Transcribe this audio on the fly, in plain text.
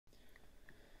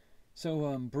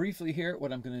So briefly here,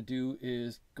 what I'm going to do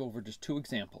is go over just two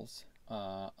examples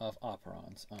of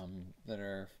operons that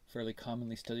are fairly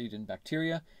commonly studied in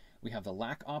bacteria. We have the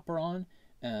Lac Operon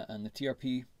and the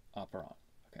Trp Operon.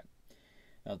 Okay.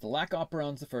 Now the Lac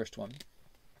Operon is the first one.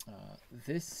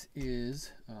 This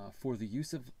is for the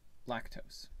use of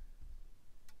lactose.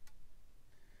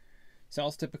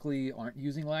 Cells typically aren't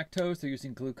using lactose, they're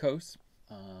using glucose.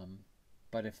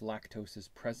 But if lactose is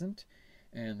present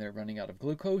and they're running out of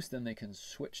glucose, then they can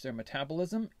switch their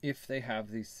metabolism if they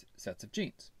have these sets of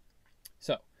genes.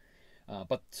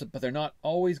 But they're not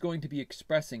always going to be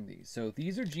expressing these. So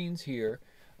these are genes here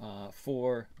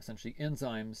for essentially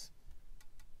enzymes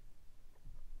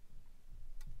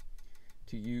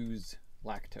to use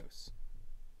lactose.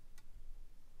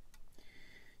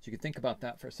 So you can think about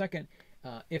that for a second.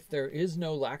 If there is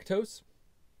no lactose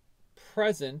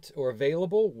present or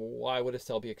available, why would a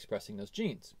cell be expressing those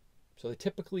genes? So they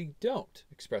typically don't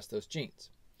express those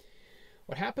genes.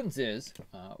 What happens is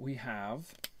we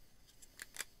have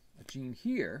a gene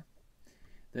here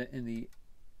that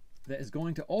is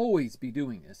going to always be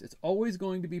doing this. It's always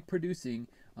going to be producing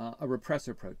a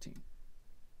repressor protein.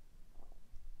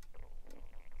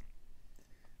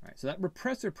 All right, so that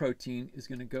repressor protein is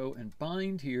going to go and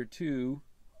bind here to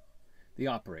the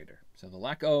operator. So the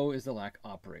Lac O is the Lac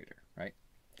Operator, right?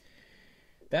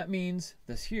 That means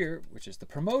this here, which is the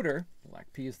promoter, the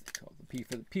Lac P is called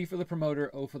the P for the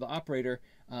promoter, O for the operator,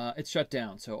 it's shut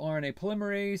down. So RNA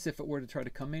polymerase, if it were to try to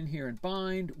come in here and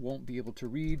bind, won't be able to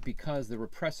read because the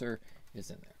repressor is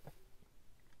in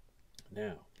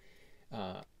there.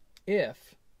 Now,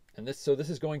 so this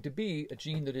is going to be a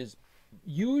gene that is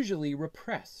usually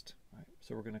repressed, right?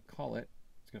 So we're going to call it,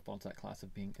 it's going to fall into that class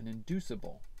of being an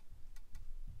inducible.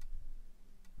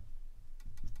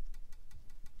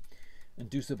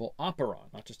 Inducible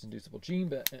operon, not just inducible gene,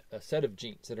 but a set of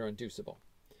genes that are inducible.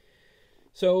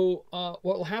 So what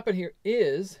will happen here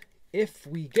is if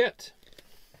we get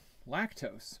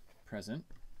lactose present,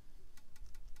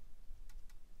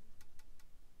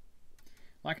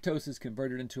 lactose is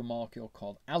converted into a molecule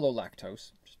called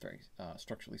allolactose, which is very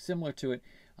structurally similar to it,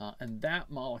 and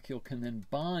that molecule can then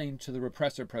bind to the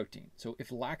repressor protein. So if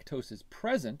lactose is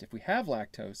present, if we have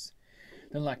lactose,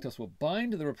 then lactose will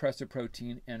bind to the repressor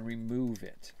protein and remove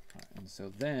it. And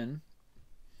so then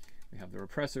we have the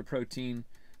repressor protein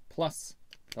plus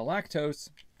the lactose,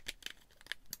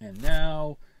 and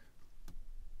now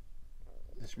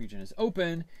this region is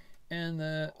open, and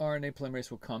the RNA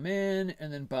polymerase will come in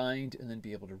and then bind and then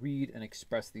be able to read and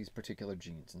express these particular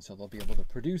genes. And so they'll be able to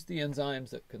produce the enzymes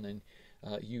that can then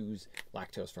use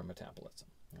lactose for metabolism.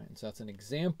 Right? And so that's an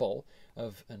example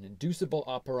of an inducible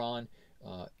operon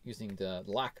using the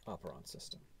Lac Operon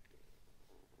system.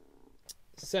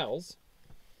 Cells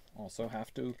also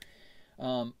have to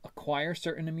acquire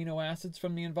certain amino acids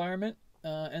from the environment,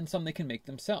 and some they can make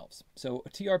themselves. So a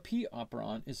Trp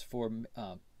operon is for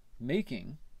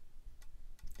making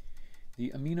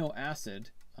the amino acid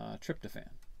tryptophan.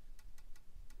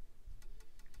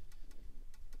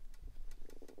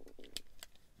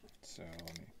 So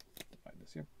let me divide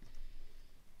this here.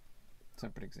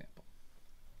 Separate example.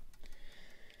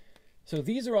 So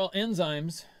these are all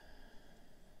enzymes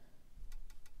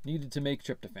needed to make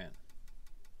tryptophan.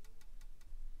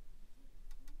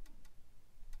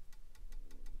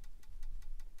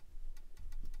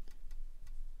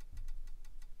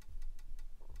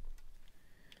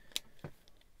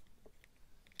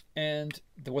 And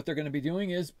what they're going to be doing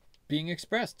is being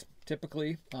expressed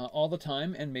typically all the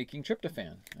time and making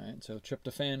tryptophan. Right? So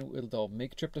tryptophan, they'll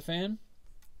make tryptophan,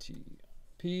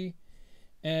 TP,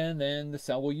 and then the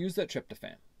cell will use that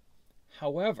tryptophan.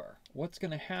 However, what's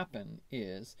going to happen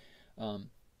is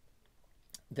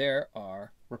there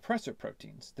are repressor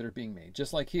proteins that are being made,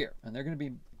 just like here, and they're going to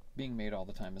be being made all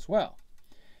the time as well.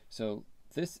 So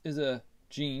this is a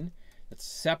gene that's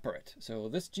separate. So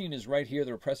this gene is right here.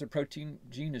 The repressor protein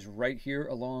gene is right here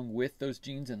along with those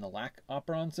genes in the Lac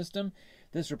Operon system.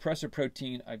 This repressor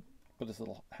protein, I put this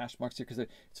little hash marks here because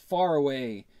it's far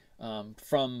away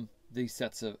from these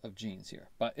sets of genes here,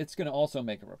 but it's going to also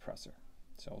make a repressor.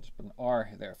 So I'll just put an R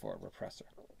there for a repressor.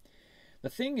 The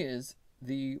thing is,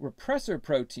 the repressor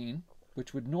protein,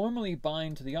 which would normally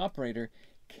bind to the operator,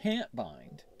 can't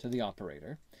bind to the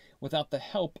operator without the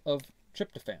help of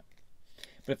tryptophan.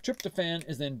 But if tryptophan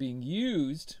is then being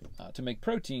used to make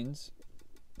proteins,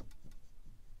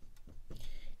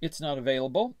 it's not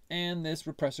available, and this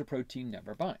repressor protein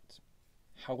never binds.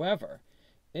 However,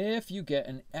 if you get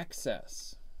an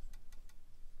excess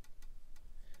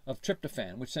of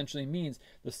tryptophan, which essentially means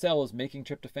the cell is making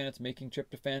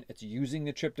tryptophan, it's using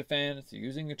the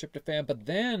tryptophan, but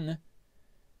then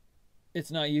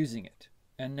it's not using it.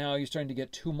 And now you're starting to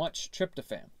get too much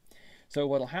tryptophan. So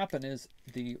what will happen is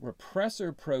the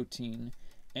repressor protein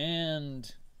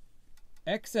and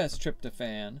excess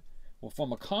tryptophan will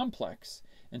form a complex,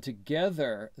 and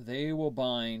together they will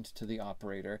bind to the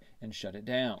operator and shut it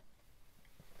down.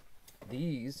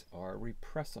 These are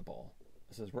repressible.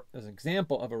 This is an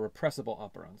example of a repressible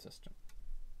operon system.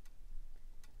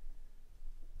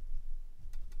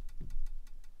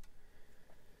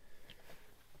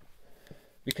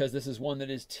 Because this is one that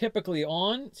is typically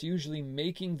on, it's usually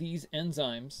making these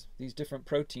enzymes, these different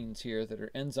proteins here that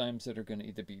are enzymes that are going to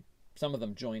either be, some of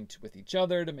them joined with each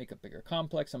other to make a bigger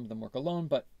complex, some of them work alone,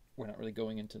 but we're not really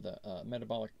going into the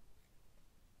metabolic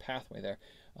pathway there.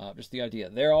 Just the idea,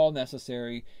 they're all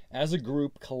necessary as a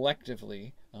group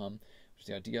collectively, which is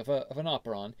the idea of an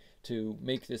operon, to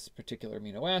make this particular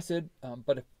amino acid,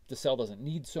 but if the cell doesn't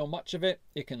need so much of it,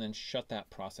 it can then shut that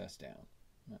process down.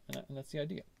 And that's the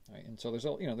idea, right? And so there's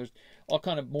all, there's all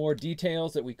kind of more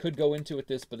details that we could go into with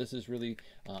this, but this is really,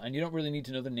 and you don't really need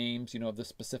to know the names, of the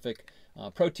specific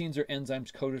proteins or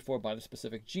enzymes coded for by the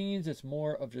specific genes. It's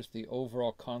more of just the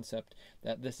overall concept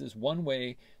that this is one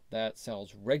way that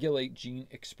cells regulate gene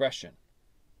expression,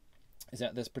 is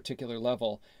at this particular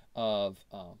level of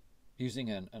using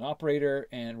an operator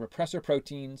and repressor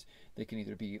proteins. They can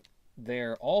either be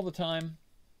there all the time,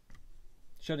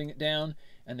 shutting it down,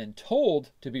 and then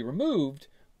told to be removed,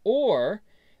 or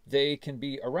they can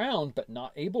be around but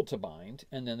not able to bind,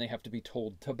 and then they have to be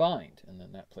told to bind, and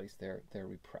then that place they're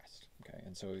repressed. Okay,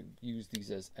 and so use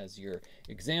these as your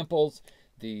examples.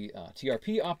 The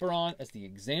Trp Operon as the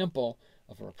example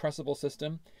of a repressible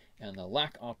system, and the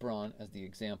Lac Operon as the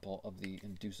example of the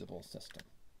inducible system.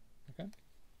 Okay.